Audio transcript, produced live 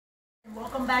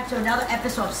Welcome back to another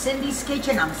episode of Cindy's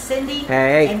Kitchen. I'm Cindy.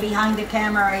 Hey. And behind the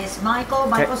camera is Michael.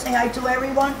 Michael, say hi to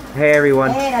everyone. Hey,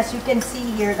 everyone. And as you can see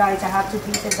here, guys, I have 2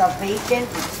 pieces of bacon.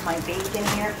 This is my bacon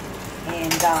here.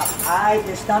 And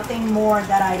there's nothing more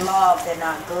that I love than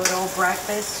a good old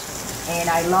breakfast. And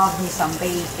I love me some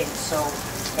bacon. So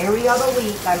every other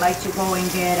week, I like to go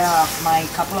and get my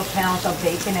couple of pounds of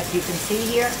bacon, as you can see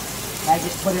here. I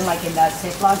just put it like in that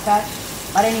Ziploc bag.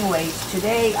 But anyways,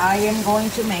 today I am going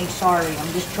to make,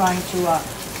 I'm just trying to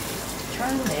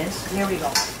turn this. There we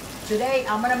go. Today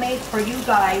I'm going to make for you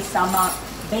guys some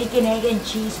bacon, egg, and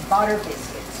cheese butter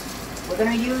biscuits. We're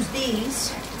going to use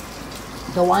these,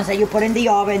 the ones that you put in the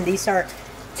oven. These are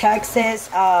Texas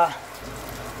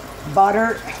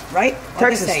butter, right?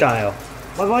 Texas style.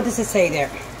 What does it say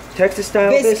there? Texas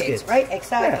style biscuits. Right?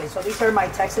 Exactly. Yeah. So these are my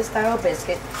Texas style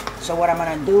biscuits. So what I'm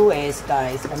going to do is,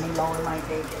 guys, let me lower my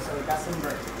bacon so it doesn't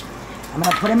burn. I'm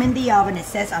going to put them in the oven. It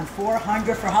says on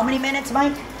 400 for how many minutes,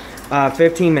 Mike?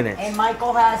 15 minutes. And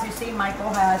Michael has, you see,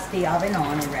 Michael has the oven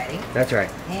on already. That's right.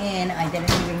 And I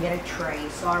didn't even get a tray.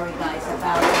 Sorry, guys,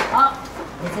 about it. Oh,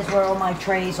 this is where all my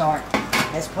trays are.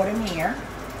 Let's put them here.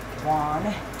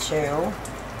 1, 2,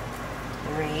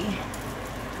 3,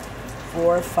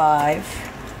 4, 5,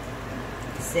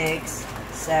 6,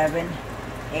 7,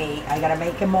 8. I gotta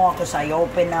make them all because I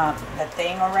opened up the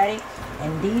thing already.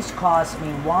 And these cost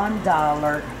me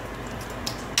 $1.08.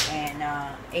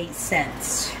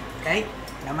 Okay?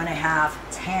 And I'm gonna have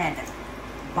 10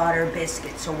 butter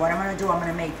biscuits. So what I'm gonna do, I'm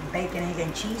gonna make bacon, egg,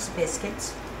 and cheese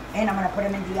biscuits. And I'm gonna put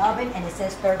them in the oven, and it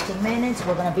says 13 minutes.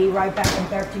 We're gonna be right back in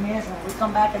 13 minutes. When we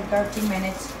come back in 13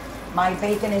 minutes, my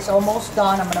bacon is almost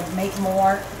done. I'm gonna make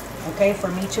more, okay, for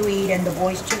me to eat and the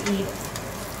boys to eat.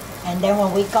 And then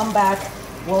when we come back,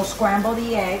 we'll scramble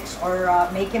the eggs or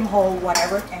make them whole,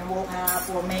 whatever, and we'll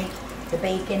make the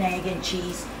bacon, egg, and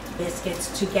cheese biscuits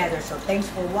together. So thanks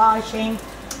for watching,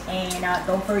 and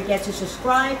don't forget to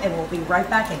subscribe, and we'll be right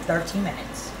back in 13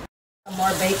 minutes. Some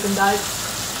more bacon, guys.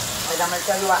 Like I'm gonna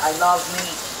tell you what, I love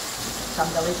meat.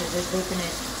 Some delicious. This bacon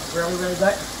is really, really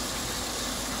good.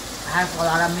 I have a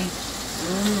lot of meat.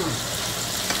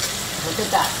 Look at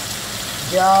that.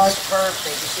 Just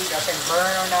perfect. You see, doesn't burn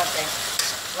or nothing.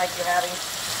 It's like you're having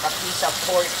a piece of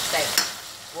pork steak.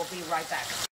 We'll be right back.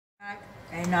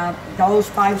 And those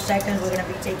 5 seconds, we're going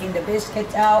to be taking the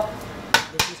biscuits out.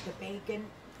 This is the bacon.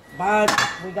 But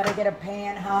we got to get a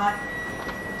pan hot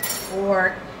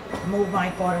or move my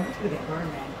bottom. It's going to get burned,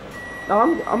 man. No,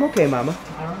 I'm okay, Mama.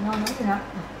 I don't know, maybe not.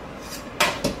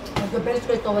 There's the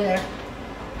biscuits over there.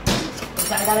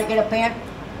 So I got to get a pan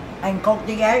and cook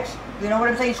the eggs. You know what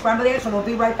I'm saying? Scramble the eggs, so we'll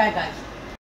be right back, guys.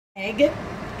 Egg,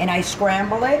 and I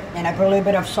scramble it, and I put a little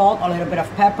bit of salt, a little bit of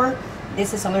pepper.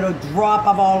 This is a little drop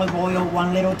of olive oil,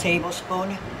 1 little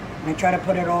tablespoon. I'm gonna try to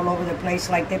put it all over the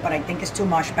place like that, but I think it's too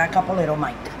much. Back up a little,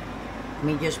 Mike. Let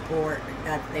me just pour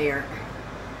that there.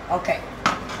 Okay,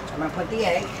 so I'm gonna put the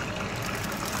egg.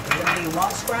 It's gonna be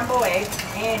 1 scrambled egg,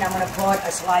 and I'm gonna put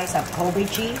a slice of Colby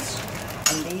cheese.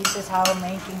 And this is how I'm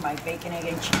making my bacon, egg,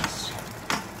 and cheese.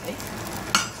 Okay.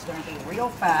 It's going to be real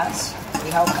fast. See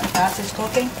how fast it's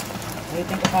cooking? What do you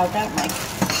think about that, Mike?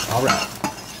 All right.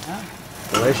 Huh?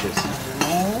 Delicious.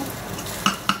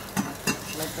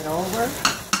 Flip it over.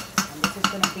 And this is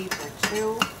going to be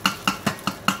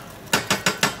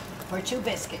for two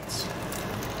biscuits.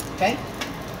 Okay?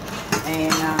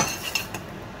 And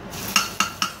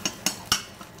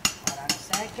hold on a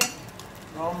second.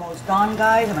 We're almost done,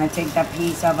 guys. I'm going to take that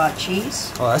piece of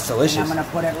cheese. Oh, that's delicious. And I'm going to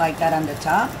put it like that on the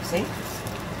top. See?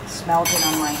 Smelt it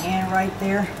on my hand right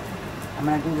there. I'm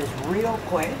going to do this real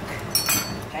quick.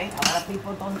 Okay, a lot of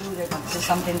people don't do this, but this is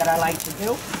something that I like to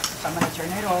do. So I'm going to turn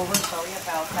it over. Sorry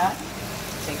about that.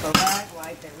 Take a rag,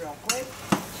 wipe it real quick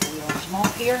so we don't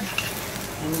smoke here.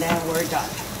 And then we're done.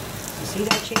 You see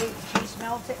that cheese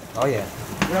melted? Oh, yeah.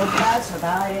 Real fast, so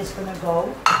that is going to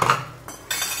go.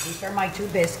 These are my 2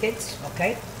 biscuits,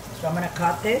 okay? So I'm going to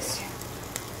cut this.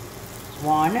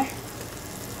 1.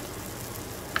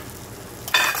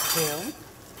 2.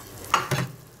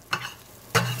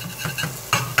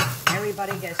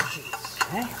 Everybody gets cheese,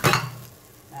 okay?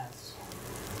 That's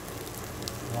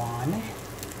 1.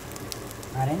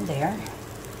 Right in there,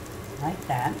 like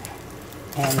that.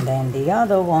 And then the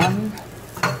other one,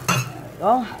 there we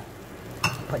go.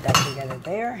 Put that together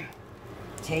there.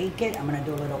 Take it, I'm going to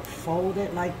do a little fold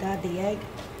it like that, the egg,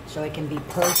 so it can be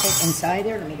perfect inside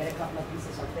there. Let me get a couple of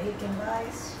pieces of bacon,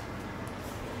 guys.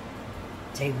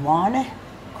 Take 1.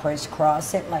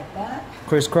 Crisscross it like that.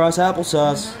 Crisscross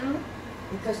applesauce.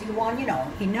 Because you want, you know,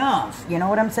 enough. You know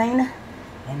what I'm saying?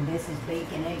 And this is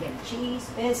bacon, egg, and cheese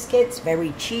biscuits.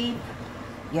 Very cheap.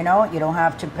 You know, you don't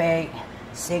have to pay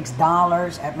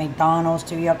 $6 at McDonald's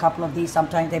to you. A couple of these,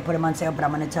 sometimes they put them on sale, but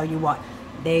I'm going to tell you what,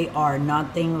 they are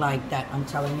nothing like that. I'm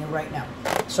telling you right now.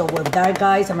 So with that,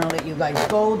 guys, I'm going to let you guys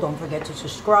go. Don't forget to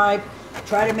subscribe.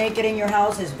 Try to make it in your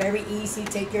house. It's very easy.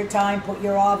 Take your time. Put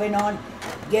your oven on.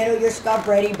 Get all your stuff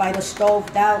ready by the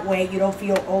stove. That way you don't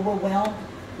feel overwhelmed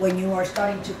when you are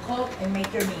starting to cook and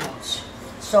make your meals.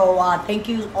 So thank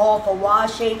you all for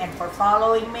watching and for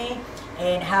following me.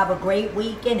 And have a great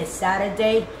weekend. It's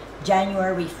Saturday,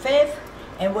 January 5th.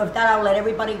 And with that, I'll let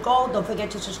everybody go. Don't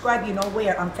forget to subscribe. You know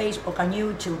where? On Facebook, on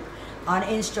YouTube, on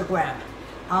Instagram,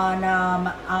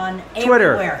 on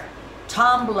Twitter, everywhere.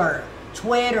 Tumblr,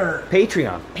 Twitter,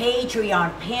 Patreon,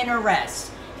 Pinterest.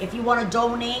 If you want to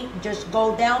donate, just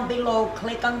go down below.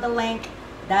 Click on the link.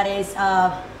 That is,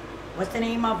 what's the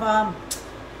name of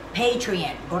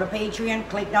Patreon? Go to Patreon,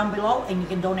 click down below, and you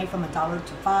can donate from $1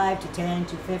 to $5 to $10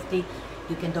 to $50.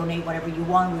 You can donate whatever you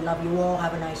want. We love you all.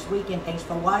 Have a nice weekend. Thanks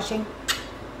for watching.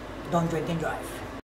 Don't drink and drive.